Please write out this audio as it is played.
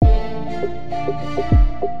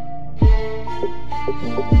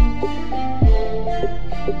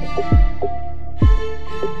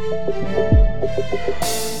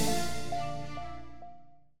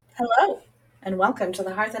welcome to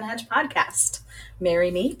the Hearth and Hedge podcast. Merry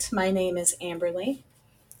meet. My name is Amberly.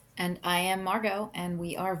 And I am Margot, and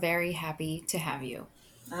we are very happy to have you.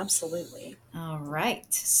 Absolutely. All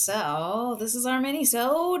right, so this is our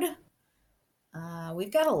mini-sode.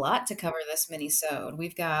 We've got a lot to cover this mini-sode.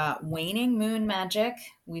 We've got waning moon magic.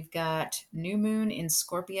 We've got new moon in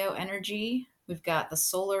Scorpio energy. We've got the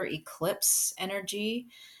solar eclipse energy,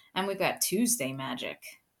 and we've got Tuesday magic.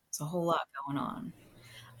 It's a whole lot going on.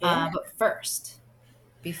 Yeah. But first,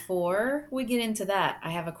 before we get into that, I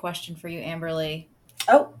have a question for you, Amberly.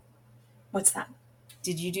 Oh, what's that?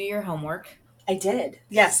 Did you do your homework? I did.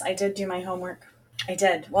 Yes, I did do my homework. I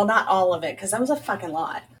did. Well, not all of it because that was a fucking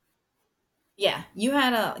lot. Yeah, you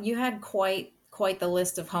had quite the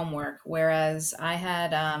list of homework, whereas I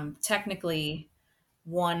had technically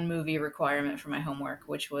one movie requirement for my homework,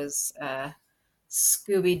 which was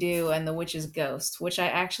Scooby Doo and the Witch's Ghost, which I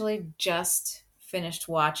actually just finished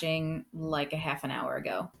watching like a half an hour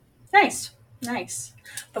ago. Nice. Nice.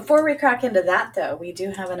 Before we crack into that, though, we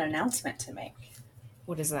do have an announcement to make.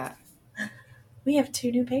 What is that? We have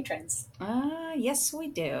two new patrons, Yes, we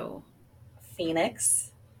do.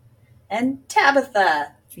 Phoenix and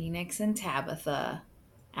Tabitha. Phoenix and Tabitha.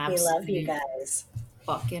 We love you Absolute guys.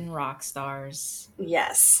 fucking rock stars.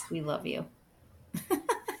 Yes. We love you.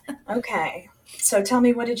 Okay. So tell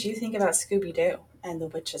me, what did you think about Scooby Doo and the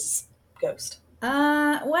Witch's Ghost?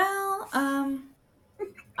 Well,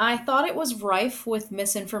 I thought it was rife with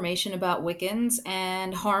misinformation about Wiccans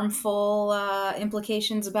and harmful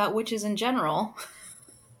implications about witches in general.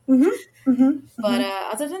 Mm-hmm. Mm-hmm. But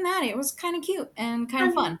other than that, it was kind of cute and kind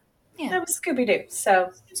of fun. Yeah, That was Scooby Doo. So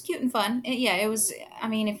it was cute and fun. Yeah, it was. I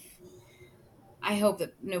mean, if I hope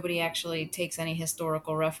that nobody actually takes any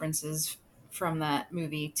historical references from that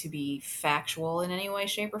movie to be factual in any way,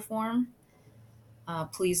 shape, or form.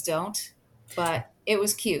 Please don't. But it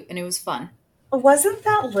was cute and it was fun. wasn't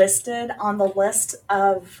that listed on the list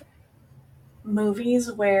of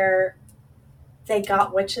movies where they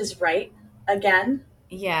got witches right again?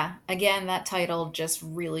 Yeah, again, that title just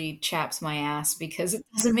really chaps my ass because it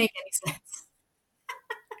doesn't make any sense.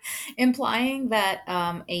 Implying that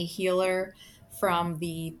a healer from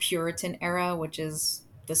the Puritan era, which is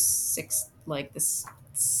the 16 to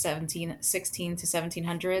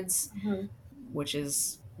 1700s, Mm-hmm. which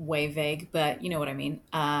is way vague, but you know what I mean.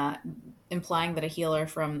 Implying that a healer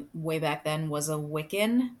from way back then was a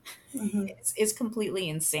Wiccan Mm-hmm. is completely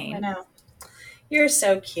I insane. know. You're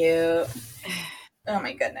so cute. Oh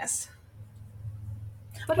my goodness.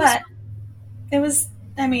 But it was But it was,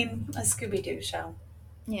 I mean, a Scooby Doo show.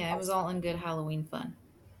 Yeah, it was all in good Halloween fun.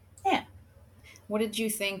 Yeah, What did you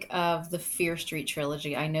think of the Fear Street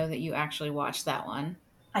trilogy? I know that you actually watched that one.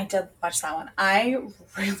 I did watch that one. I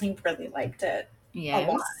really, really liked it a Yeah, it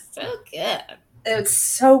lot. was so good. It's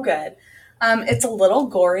so good. It's a little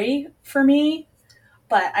gory for me,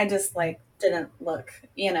 but I just like didn't look,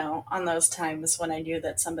 on those times when I knew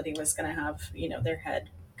that somebody was going to have, their head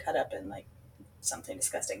cut up in like something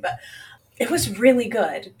disgusting. But it was really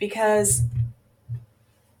good because,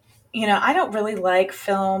 I don't really like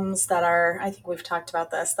films that are, I think we've talked about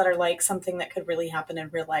this, that are like something that could really happen in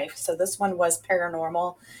real life. So this one was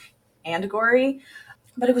paranormal and gory,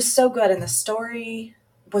 but it was so good. And the story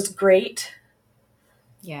was great.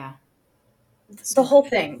 Yeah. The whole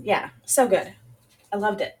thing. Yeah. So good. I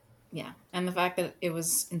loved it. Yeah. And the fact that it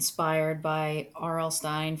was inspired by R.L.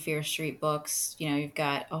 Stein, Fear Street books, you've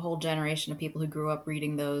got a whole generation of people who grew up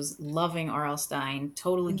reading those, loving R.L. Stein,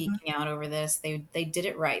 totally Mhm. geeking out over this. They did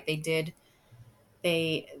it right. They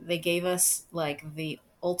gave us like the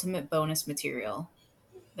ultimate bonus material.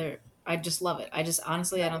 I just love it. I just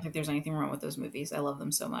honestly I don't think there's anything wrong with those movies. I love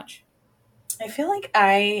them so much. I feel like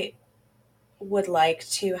I would like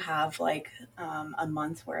to have like a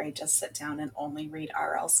month where I just sit down and only read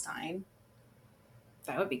R.L. Stein.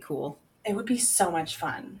 That would be cool. It would be so much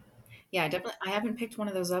fun. Yeah, I haven't picked one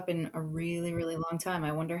of those up in a really, really long time.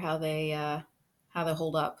 I wonder how they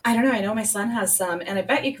hold up. I don't know. I know my son has some, and I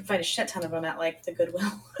bet you can find a shit ton of them at like the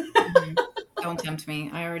Goodwill. Mhm. Don't tempt me.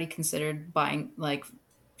 I already considered buying, like,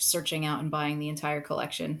 searching out and buying the entire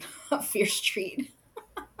collection of Fear Street.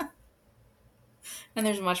 And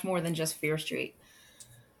there's much more than just Fear Street.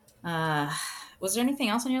 Uh, was there anything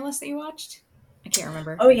else on your list that you watched? I can't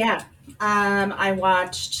remember. Oh yeah, I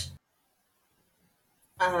watched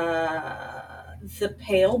The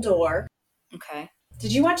Pale Door. Okay.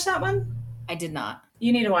 Did you watch that one? I did not.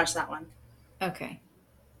 You need to watch that one Okay.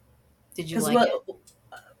 Did you because like it? what?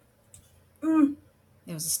 Mm,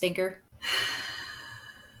 It was a stinker.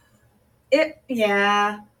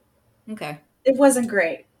 yeah, Okay. it wasn't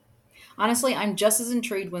great. Honestly, I'm just as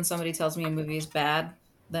intrigued when somebody tells me a movie is bad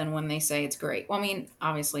than when they say it's great. Well, I mean,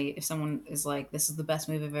 obviously, if someone is like, "This is the best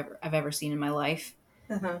movie I've ever seen in my life,"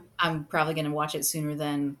 Uh-huh. I'm probably going to watch it sooner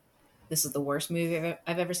than "This is the worst movie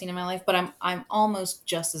I've ever seen in my life." But I'm almost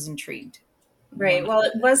just as intrigued when Right. Well,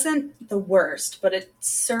 it wasn't the worst, but it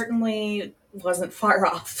certainly wasn't far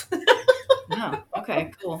off. no,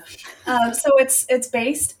 okay, cool. So it's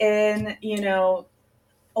based in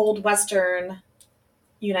old Western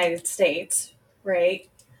United States, right?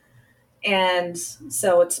 And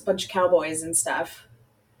so it's a bunch of cowboys and stuff,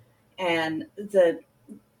 and the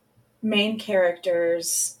main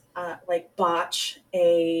characters like botch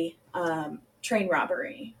a train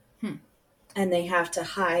robbery, Hmm. and they have to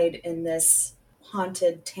hide in this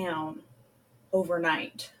haunted town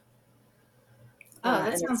overnight. Oh,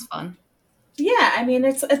 that And sounds it's fun. Yeah, I mean,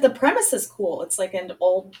 it's the premise is cool. It's like an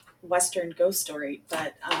old Western ghost story,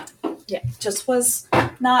 but yeah, just was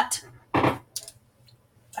not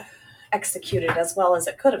executed as well as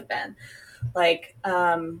it could have been. Like,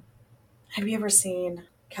 have you ever seen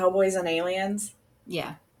Cowboys and Aliens?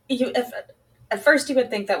 Yeah, If at first you would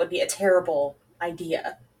think that would be a terrible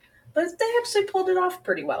idea, but they actually pulled it off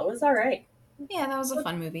pretty well. It was all right. yeah, that was a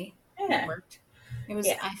fun movie. It Yeah, worked. It was.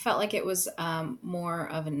 yeah, I felt like it was more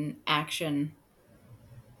of an action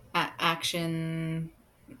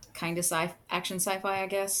kind of action sci-fi. I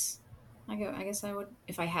guess. I guess I would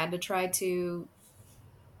if I had to try to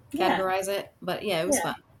yeah, categorize it. But yeah, it was yeah,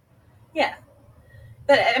 fun. yeah.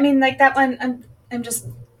 But I mean, like that one, I'm just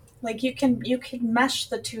like you can mesh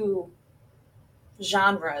the two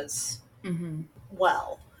genres Hmm.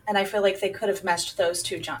 well. And I feel like they could have meshed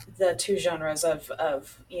the two genres of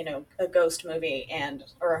a ghost movie and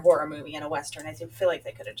or a horror movie and a western. Feel like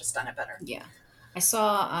they could have just done it better. Yeah. I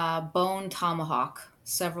saw Bone Tomahawk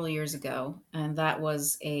several years ago, and that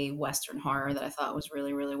was a Western horror that I thought was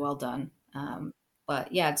really, really well done.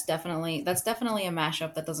 But yeah, that's definitely a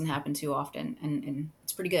mashup that doesn't happen too often, and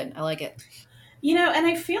it's pretty good. I like it. And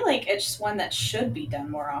I feel like it's one that should be done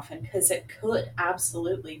more often because it could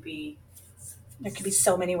absolutely be. There could be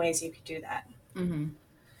so many ways you could do that. Hmm.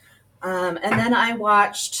 And then I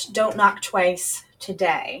watched Don't Knock Twice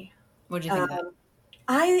today. What'd you think of that? Um,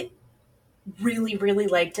 I really, really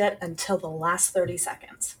liked it until the last 30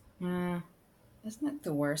 seconds. Uh, isn't it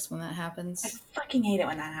the worst when that I happens? fucking hate it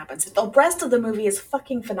when that happens. The rest of the movie is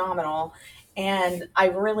fucking phenomenal, and I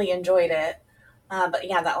really enjoyed it. But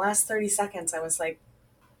yeah, that last 30 seconds, I was like,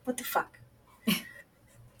 what the fuck?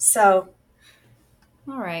 So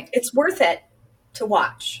All right. it's worth it to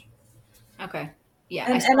watch. Okay. Yeah,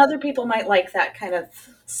 And other people might like that kind of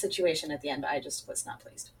situation at the end, but I just was not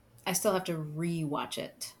pleased. I still have to rewatch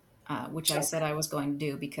it, which I said Okay. I was going to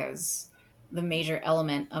do because the major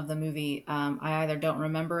element of the movie, I either don't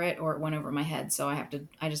remember it or it went over my head, so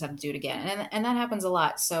I just have to do it again, and that happens a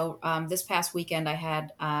lot. So this past weekend, I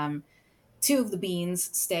had two of the Beans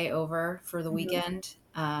stay over for the Hmm. weekend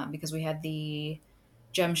because we had the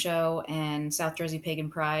Gem Show and South Jersey Pagan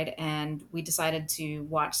Pride, and we decided to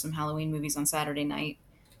watch some Halloween movies on Saturday night,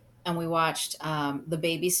 and we watched The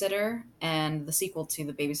Babysitter and the sequel to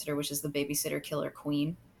The Babysitter, which is The Babysitter Killer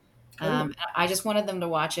Queen. Oh. I just wanted them to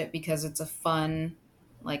watch it because it's a fun,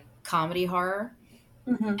 like, comedy horror.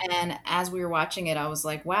 Hmm. And as we were watching it, I was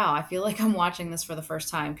like, wow, I feel like I'm watching this for the first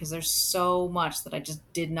time because there's so much that I just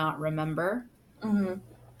did not remember. Hmm.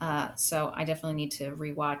 So I definitely need to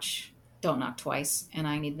rewatch Don't Knock Twice, and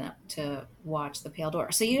I need to watch The Pale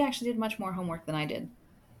Door. So you actually did much more homework than I did.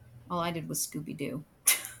 All I did was Scooby Doo.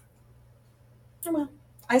 Oh, well,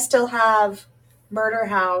 I still have Murder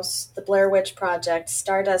House, The Blair Witch Project,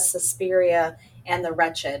 Stardust Suspiria, and The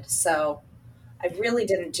Wretched. So I really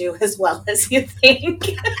didn't do as well as you think.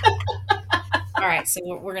 All right, so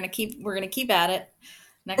we're gonna keep at it.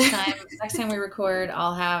 Next time we record,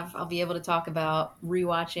 I'll be able to talk about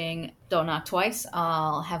rewatching Don't Knock Twice.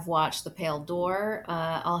 I'll have watched The Pale Door.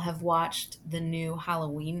 I'll have watched the new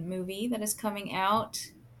Halloween movie that is coming out.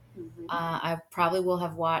 Mhm. I probably will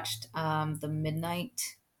have watched The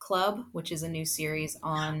Midnight Club, which is a new series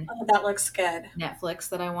on Oh, that looks good. Netflix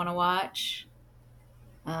that I want to watch.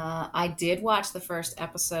 I did watch the first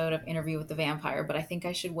episode of Interview with the Vampire, but I think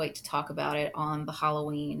I should wait to talk about it on the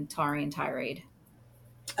Halloween Tarian Tirade.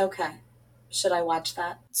 Okay. Should I watch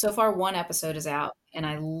that? So far, one episode is out, and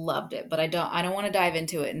I loved it, but I don't want to dive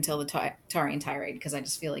into it until the Tarian Tirade because I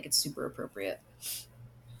just feel like it's super appropriate.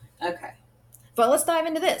 Okay. But let's dive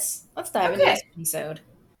into this. Let's dive into this Okay. episode.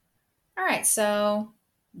 All right, so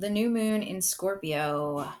the new moon in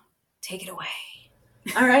Scorpio. Take it away.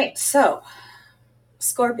 All right. So,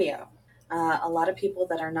 Scorpio. A lot of people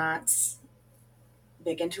that are not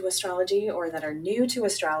big into astrology or that are new to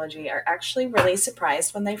astrology are actually really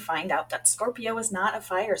surprised when they find out that Scorpio is not a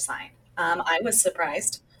fire sign. I was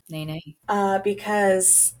surprised Nay, nay.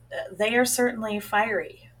 because they are certainly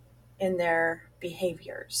fiery in their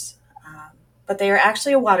behaviors. But they are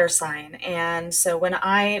actually a water sign. And so when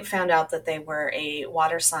I found out that they were a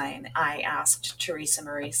water sign, I asked Teresa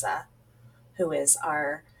Marisa, who is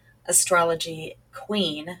our astrology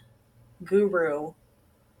queen, guru.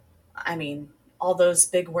 I mean, all those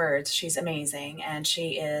big words. She's amazing. And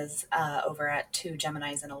she is over at Two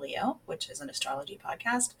Geminis and a Leo, which is an astrology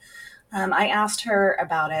podcast. I asked her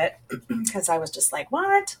about it because I was just like,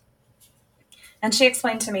 what? And she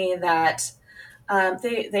explained to me that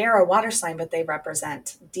they are a water sign, but they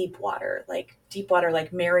represent deep water,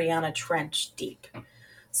 like Mariana Trench deep.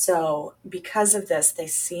 So because of this, they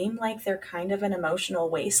seem like they're kind of an emotional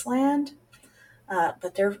wasteland,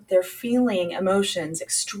 but they're feeling emotions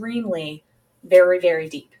extremely, very very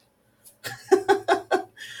deep.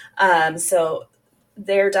 So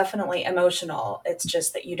they're definitely emotional. It's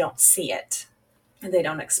just that you don't see it. And they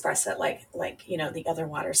don't express it like the other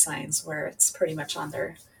water signs where it's pretty much on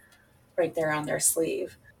their right there on their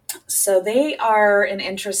sleeve. So they are an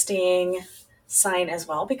interesting sign as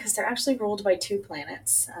well because they're actually ruled by two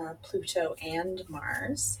planets, Pluto and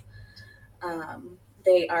Mars.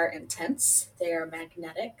 They are intense, they are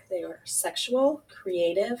magnetic, they are sexual,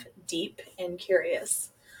 creative, deep, and curious.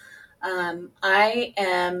 I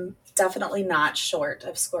am definitely not short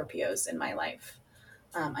of Scorpios in my life.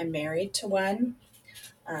 I'm married to one.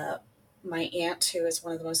 Uh, my aunt, who is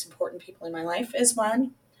one of the most important people in my life, is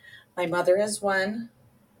one. My mother is one.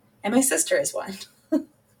 And my sister is one.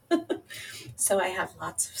 So I have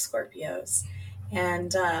lots of Scorpios.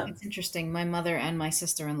 And It's interesting. My mother and my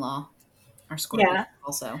sister-in-law are Scorpio yeah,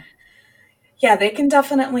 also. yeah, they can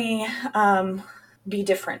definitely be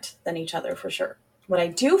different than each other for sure. What I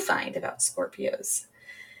do find about Scorpios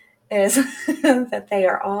is that they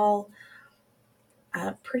are all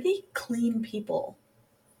pretty clean people.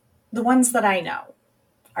 The ones that I know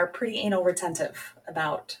are pretty anal retentive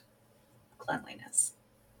about cleanliness.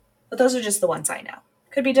 But those are just the ones I know.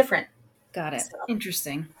 Could be different. Got it. So,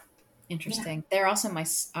 Interesting. yeah, Interesting. They're also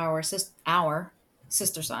our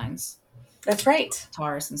sister signs, that's right.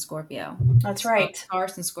 Taurus and Scorpio. That's So right.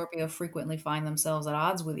 Taurus and Scorpio frequently find themselves at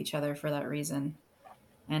odds with each other for that reason.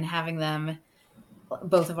 And having them,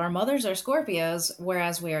 both of our mothers are Scorpios,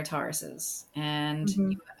 whereas we are Tauruses. And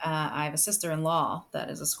Hmm. I have a sister-in-law that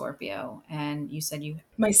is a Scorpio, and you said you,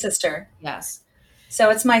 My sister. yes, So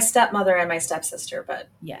it's my stepmother and my stepsister, but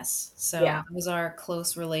yes. So yeah. those are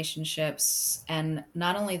close relationships, and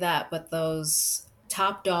not only that, but those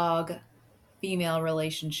top dog female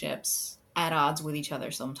relationships at odds with each other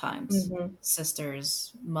sometimes. Hmm.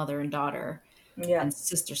 Sisters, mother and daughter, Yeah. and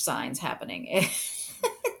sister signs happening.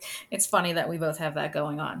 It's funny that we both have that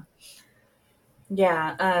going on.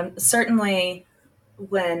 Yeah. Certainly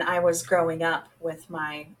when I was growing up with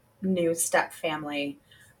my new step family,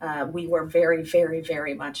 we were very, very,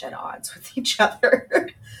 very much at odds with each other.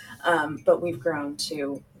 But we've grown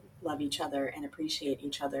to love each other and appreciate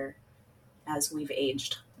each other as we've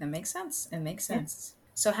aged. That makes sense. It makes Yeah. sense.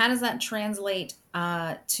 So, how does that translate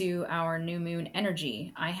to our new moon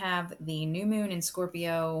energy? I have the new moon in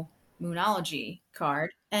Scorpio Moonology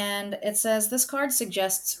card, and it says this card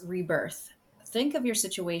suggests rebirth. Think of your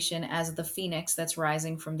situation as the phoenix that's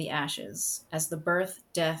rising from the ashes, as the birth,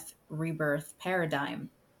 death, rebirth paradigm.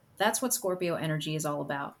 That's what Scorpio energy is all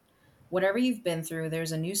about. Whatever you've been through,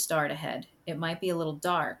 there's a new start ahead. It might be a little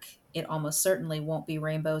dark. It almost certainly won't be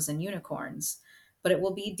rainbows and unicorns, but it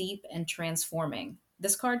will be deep and transforming.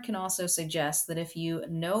 This card can also suggest that if you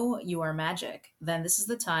know you are magic, then this is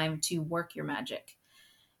the time to work your magic.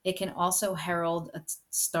 It can also herald a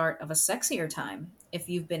start of a sexier time if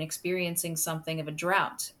you've been experiencing something of a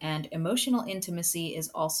drought, and emotional intimacy is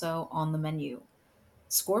also on the menu.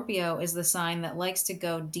 Scorpio is the sign that likes to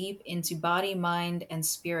go deep into body, mind, and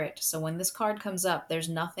spirit. So when this card comes up, there's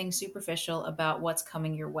nothing superficial about what's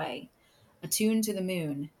coming your way. Attune to the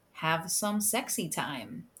moon. Have some sexy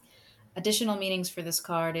time. Additional meanings for this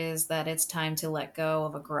card is that it's time to let go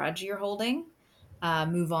of a grudge you're holding,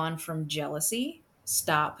 move on from jealousy,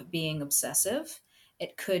 stop being obsessive.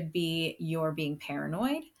 It could be you're being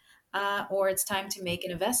paranoid, or it's time to make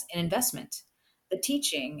an investment. The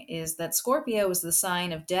teaching is that Scorpio is the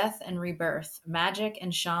sign of death and rebirth, magic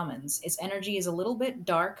and shamans. Its energy is a little bit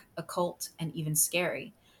dark, occult, and even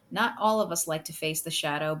scary. Not all of us like to face the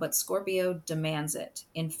shadow, but Scorpio demands it.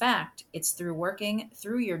 In fact, it's through working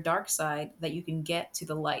through your dark side that you can get to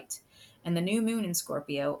the light. And the new moon in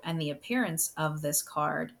Scorpio and the appearance of this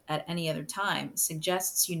card at any other time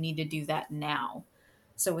suggests you need to do that now.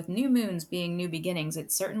 So, with new moons being new beginnings,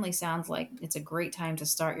 it certainly sounds like it's a great time to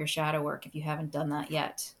start your shadow work if you haven't done that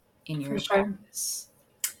yet in For your sure. practice.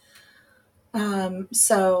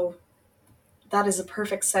 So that is a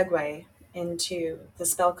perfect segue into the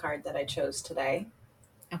spell card that I chose today.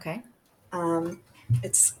 Okay. Um,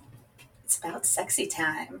 it's it's about sexy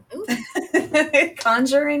time. Ooh.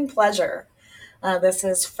 Conjuring pleasure. This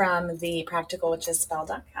is from the Practical Witches spell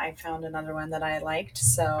deck. I found another one that I liked,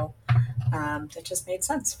 so it just made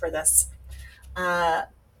sense for this. Uh,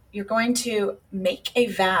 you're going to make a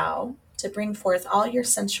vow to bring forth all your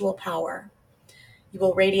sensual power. You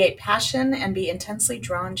will radiate passion and be intensely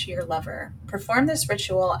drawn to your lover. Perform this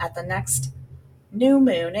ritual at the next new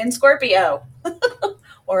moon in Scorpio,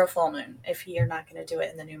 or a full moon if you're not going to do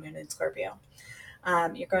it in the new moon in Scorpio.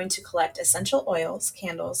 You're going to collect essential oils,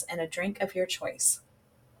 candles, and a drink of your choice.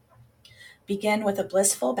 Begin with a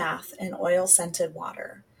blissful bath in oil scented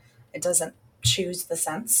water. It doesn't choose the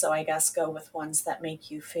scents, so I guess go with ones that make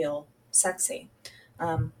you feel sexy.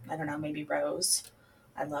 I don't know, maybe rose.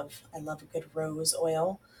 I love a good rose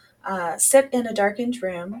oil. Sit in a darkened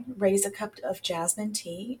room, raise a cup of jasmine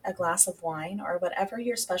tea, a glass of wine, or whatever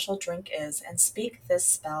your special drink is, and speak this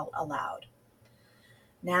spell aloud.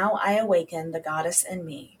 Now I awaken the goddess in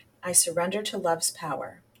me. I surrender to love's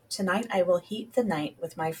power. Tonight I will heat the night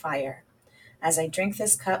with my fire. As I drink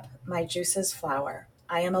this cup, my juices flower.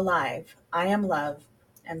 I am alive. I am love.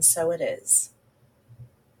 And so it is.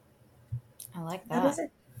 I like That is that.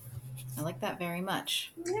 it. I like that very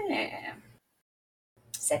much. Yeah.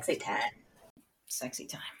 Sexy time. Sexy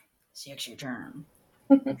time. Sexy time.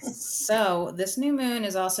 So, this new moon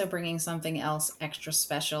is also bringing something else extra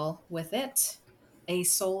special with it, a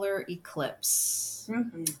solar eclipse.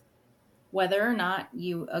 Mm-hmm. Whether or not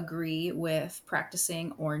you agree with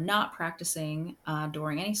practicing or not practicing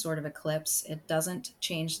during any sort of eclipse, it doesn't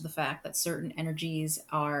change the fact that certain energies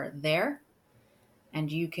are there and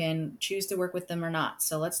you can choose to work with them or not.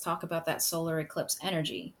 So, let's talk about that solar eclipse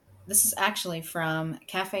energy. This is actually from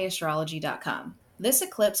cafeastrology.com. This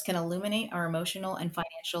eclipse can illuminate our emotional and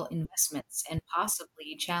financial investments and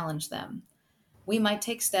possibly challenge them. We might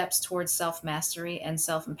take steps towards self mastery and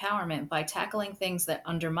self empowerment by tackling things that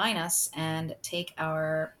undermine us and take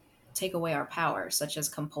away our power, such as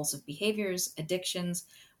compulsive behaviors, addictions,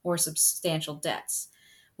 or substantial debts.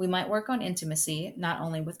 We might work on intimacy, not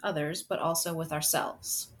only with others, but also with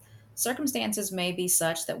ourselves. Circumstances may be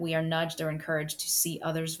such that we are nudged or encouraged to see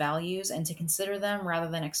others' values and to consider them rather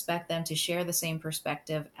than expect them to share the same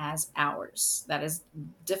perspective as ours. That is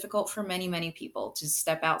difficult for many, many people to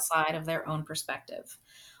step outside of their own perspective.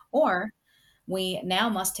 Or we now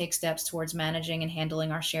must take steps towards managing and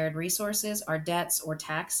handling our shared resources, our debts, or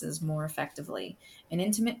taxes more effectively. An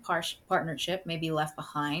intimate partnership may be left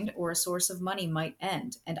behind, or a source of money might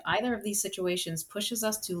end. And either of these situations pushes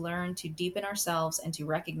us to learn to deepen ourselves and to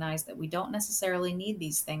recognize that we don't necessarily need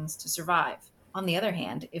these things to survive. On the other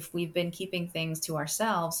hand, if we've been keeping things to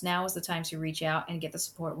ourselves, now is the time to reach out and get the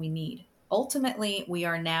support we need. Ultimately, we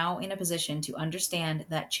are now in a position to understand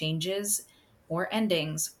that changes or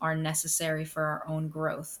endings are necessary for our own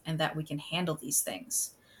growth and that we can handle these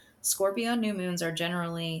things. Scorpio new moons are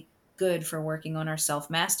generally good for working on our self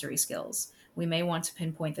mastery skills. We may want to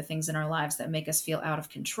pinpoint the things in our lives that make us feel out of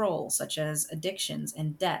control, such as addictions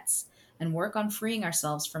and debts, and work on freeing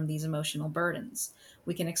ourselves from these emotional burdens.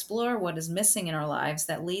 We can explore what is missing in our lives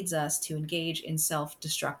that leads us to engage in self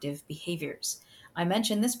destructive behaviors. I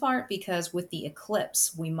mention this part because with the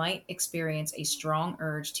eclipse, we might experience a strong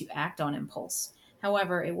urge to act on impulse.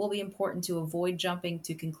 However, it will be important to avoid jumping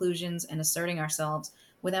to conclusions and asserting ourselves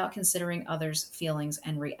without considering others' feelings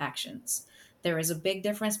and reactions. There is a big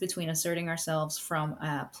difference between asserting ourselves from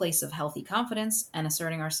a place of healthy confidence and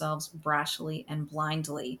asserting ourselves brashly and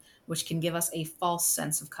blindly, which can give us a false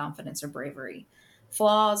sense of confidence or bravery.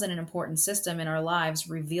 Flaws in an important system in our lives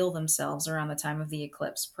reveal themselves around the time of the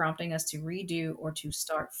eclipse, prompting us to redo or to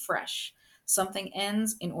start fresh. Something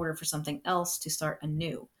ends in order for something else to start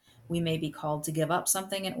anew. We may be called to give up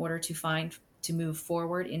something in order to move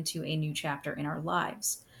forward into a new chapter in our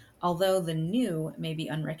lives. Although the new may be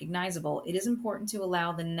unrecognizable, it is important to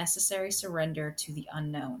allow the necessary surrender to the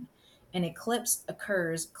unknown. An eclipse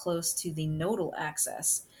occurs close to the nodal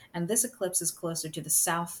axis, and this eclipse is closer to the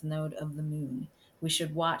south node of the moon. We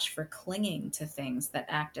should watch for clinging to things that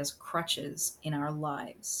act as crutches in our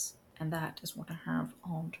lives. And that is what I have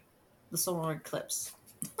on the solar eclipse.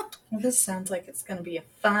 Well, this sounds like it's going to be a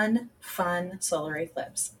fun solar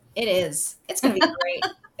eclipse. It is. It's going to be great.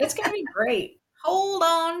 It's going to be great. Hold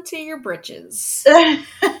on to your britches.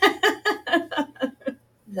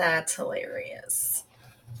 That's hilarious.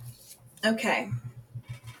 Okay.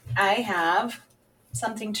 I have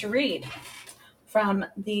something to read from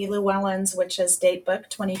the Llewellyn's Witches Datebook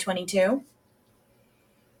 2022.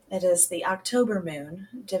 It is the October Moon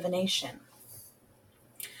Divination.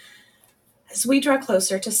 As we draw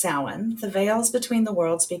closer to Samhain, the veils between the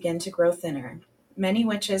worlds begin to grow thinner. Many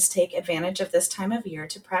witches take advantage of this time of year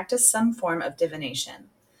to practice some form of divination.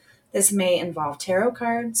 This may involve tarot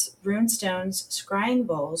cards, rune stones, scrying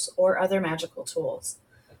bowls, or other magical tools.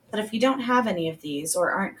 But if you don't have any of these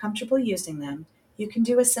or aren't comfortable using them, you can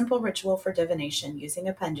do a simple ritual for divination using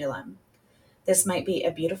a pendulum. This might be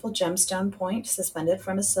a beautiful gemstone point suspended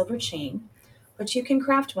from a silver chain, but you can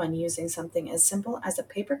craft one using something as simple as a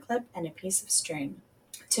paper clip and a piece of string.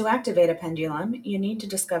 To activate a pendulum, you need to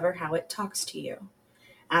discover how it talks to you.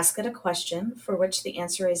 Ask it a question for which the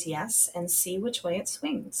answer is yes and see which way it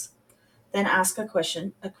swings. Then ask a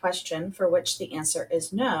question for which the answer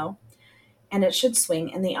is no, and it should swing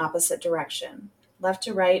in the opposite direction, left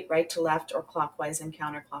to right, right to left, or clockwise and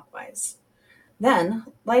counterclockwise. Then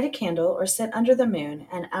light a candle or sit under the moon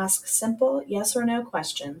and ask simple yes or no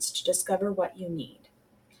questions to discover what you need.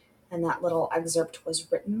 And that little excerpt was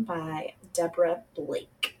written by Deborah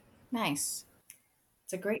Blake. Nice.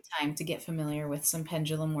 It's a great time to get familiar with some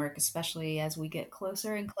pendulum work, especially as we get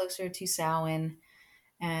closer and closer to Samhain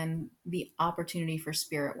and the opportunity for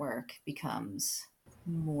spirit work becomes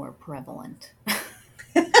more prevalent.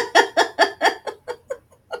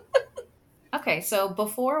 Okay, so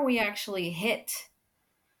before we actually hit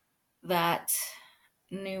that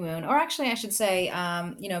new moon, or actually, I should say,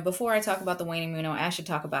 before I talk about the waning moon, I should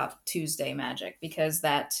talk about Tuesday magic because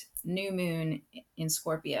that new moon in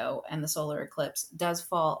Scorpio and the solar eclipse does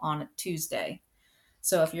fall on a Tuesday.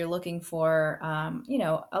 So if you're looking for,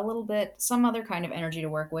 a little bit, some other kind of energy to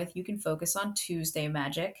work with, you can focus on Tuesday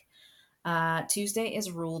magic. Tuesday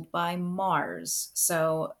is ruled by Mars.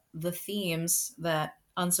 So the themes that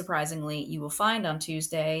unsurprisingly you will find on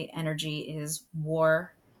Tuesday energy is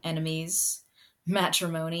war, enemies,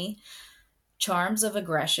 matrimony, charms of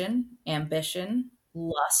aggression, ambition,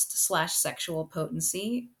 lust slash sexual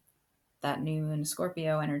potency, that new moon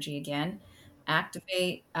Scorpio energy again.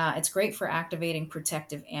 Activate. It's great for activating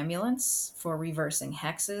protective amulets, for reversing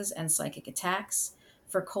hexes and psychic attacks,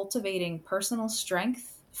 for cultivating personal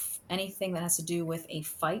strength. Anything that has to do with a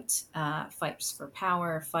fight, fights for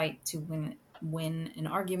power, fight to win an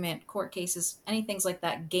argument, court cases, any things like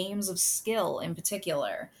that. Games of skill in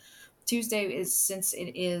particular. Tuesday is, since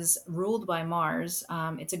it is ruled by Mars,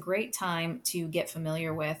 it's a great time to get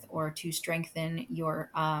familiar with or to strengthen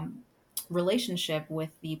your relationship with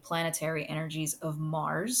the planetary energies of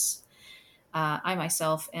Mars. I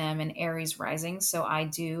myself am an Aries rising, so I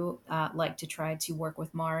do like to try to work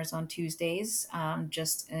with Mars on Tuesdays,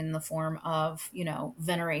 just in the form of,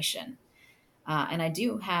 veneration. And I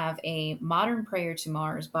do have a modern prayer to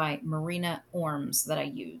Mars by Marina Orms that I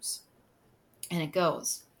use. And it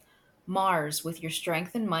goes, Mars, with your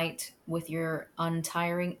strength and might, with your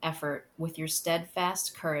untiring effort, with your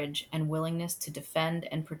steadfast courage and willingness to defend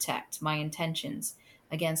and protect my intentions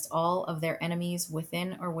against all of their enemies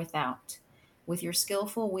within or without, with your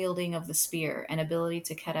skillful wielding of the spear and ability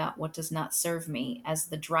to cut out what does not serve me as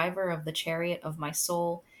the driver of the chariot of my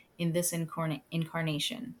soul in this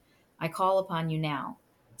incarnation, I call upon you now.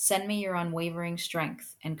 Send me your unwavering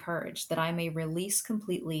strength and courage that I may release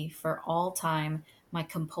completely for all time my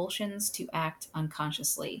compulsions to act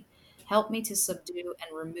unconsciously. Help me to subdue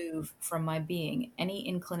and remove from my being any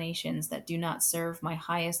inclinations that do not serve my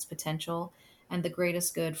highest potential and the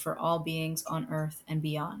greatest good for all beings on earth and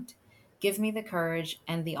beyond. Give me the courage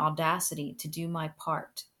and the audacity to do my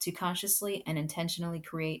part, to consciously and intentionally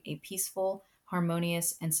create a peaceful,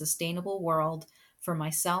 harmonious, and sustainable world for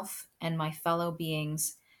myself and my fellow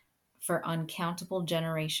beings for uncountable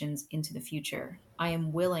generations into the future. I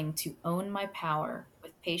am willing to own my power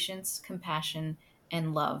with patience, compassion,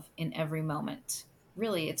 and love in every moment.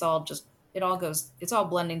 Really, it's all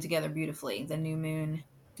blending together beautifully. The new moon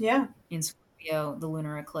Yeah, in Scorpio, the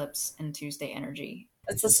lunar eclipse, and Tuesday energy.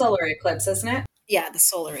 it's the solar eclipse, isn't it? Yeah, the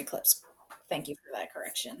solar eclipse. Thank you for that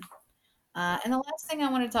correction. And the last thing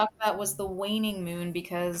I want to talk about was the waning moon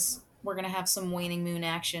because we're going to have some waning moon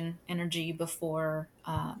action energy before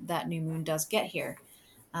that new moon does get here.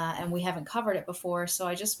 And we haven't covered it before, so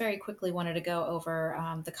I just very quickly wanted to go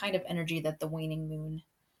over the kind of energy that the waning moon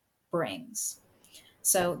brings.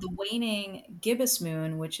 So, the waning gibbous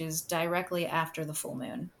moon, which is directly after the full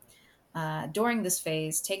moon, during this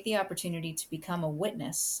phase, take the opportunity to become a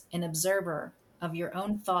witness, an observer of your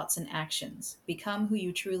own thoughts and actions. Become who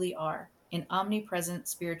you truly are, an omnipresent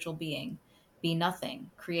spiritual being. Be nothing.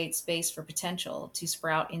 Create space for potential to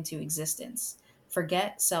sprout into existence.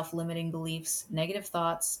 Forget self limiting beliefs, negative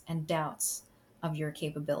thoughts, and doubts. of your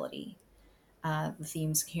capability. The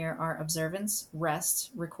themes here are observance,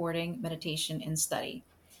 rest, recording, meditation, and study.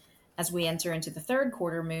 As we enter into the third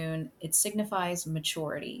quarter moon, it signifies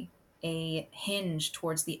maturity, a hinge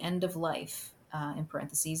towards the end of life, in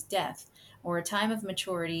parentheses, death, or a time of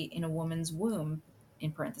maturity in a woman's womb,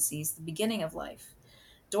 in parentheses, the beginning of life.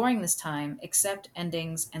 During this time, accept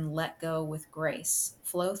endings and let go with grace.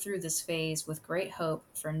 Flow through this phase with great hope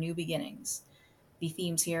for new beginnings. The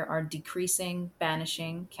themes here are decreasing,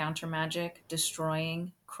 banishing, counter magic,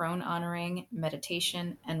 destroying, crone honoring,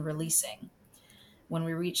 meditation, and releasing. When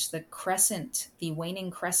we reach the crescent, the waning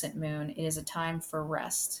crescent moon, it is a time for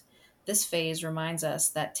rest. This phase reminds us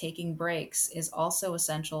that taking breaks is also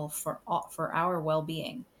essential for our well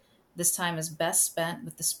being. This time is best spent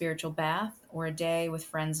with the spiritual bath or a day with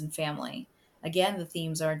friends and family. Again, the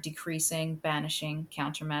themes are decreasing, banishing,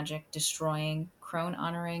 counter magic, destroying, crone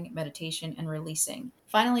honoring, meditation, and releasing.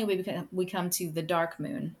 Finally, we come to the dark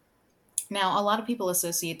moon. Now, a lot of people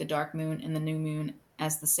associate the dark moon and the new moon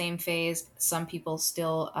as the same phase. Some people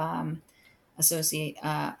still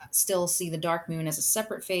still see the dark moon as a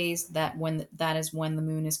separate phase. That is when the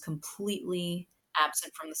moon is completely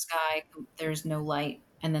absent from the sky. There's no light,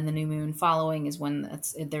 and then the new moon following is when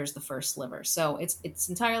there's the first sliver. So it's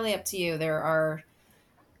entirely up to you. There are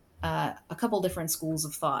a couple different schools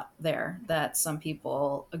of thought there that some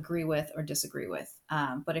people agree with or disagree with.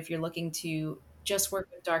 But if you're looking to just work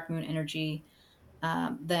with dark moon energy,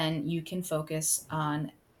 then you can focus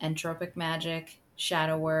on entropic magic,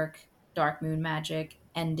 shadow work, dark moon magic,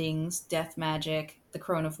 endings, death magic, the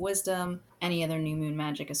crone of wisdom, any other new moon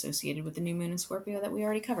magic associated with the new moon in Scorpio that we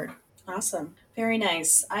already covered. Awesome. Very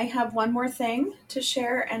nice. I have one more thing to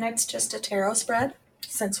share, and it's just a tarot spread.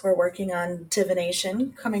 Since we're working on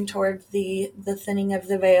divination, coming toward the thinning of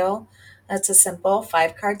the veil, that's a simple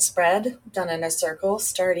 5-card spread done in a circle,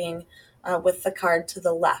 starting with the card to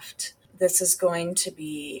the left. This is going to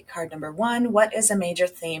be card number 1. What is a major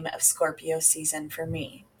theme of Scorpio season for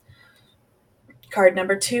me? Card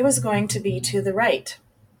number 2 is going to be to the right,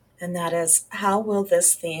 and that is, how will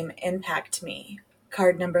this theme impact me?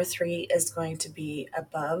 Card number 3 is going to be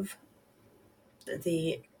above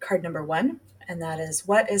the card number 1, and that is,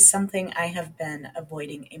 what is something I have been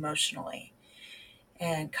avoiding emotionally?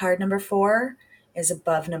 And card number 4 is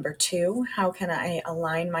above number 2, how can I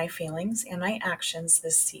align my feelings and my actions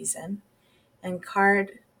this season? And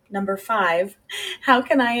card number 5, how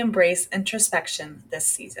can I embrace introspection this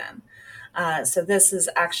season? So this is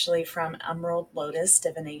actually from Emerald Lotus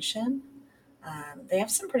Divination. They have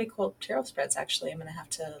some pretty cool tarot spreads, actually. I'm going to have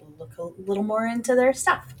to look a little more into their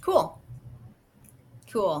stuff. Cool.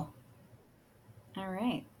 All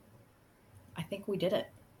right. I think we did it.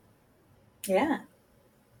 Yeah.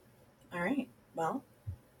 All right. Well,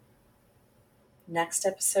 next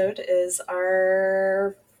episode is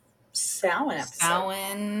our Samhain episode.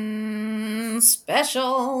 Samhain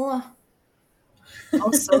special.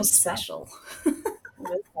 Oh, so special.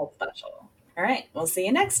 It's so special. All right. We'll see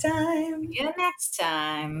you next time. See you next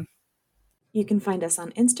time. You can find us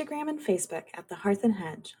on Instagram and Facebook at The Hearth and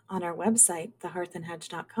Hedge, on our website,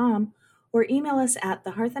 thehearthandhedge.com, or email us at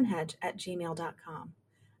thehearthandhedge@gmail.com.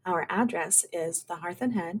 Our address is The Hearth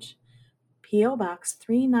and Hedge, P.O. Box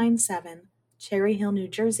 397, Cherry Hill, New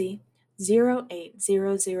Jersey,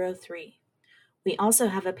 08003. We also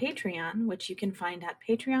have a Patreon, which you can find at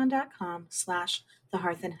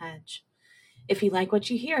patreon.com/thehearthandhedge. If you like what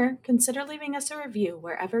you hear, consider leaving us a review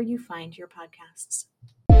wherever you find your podcasts.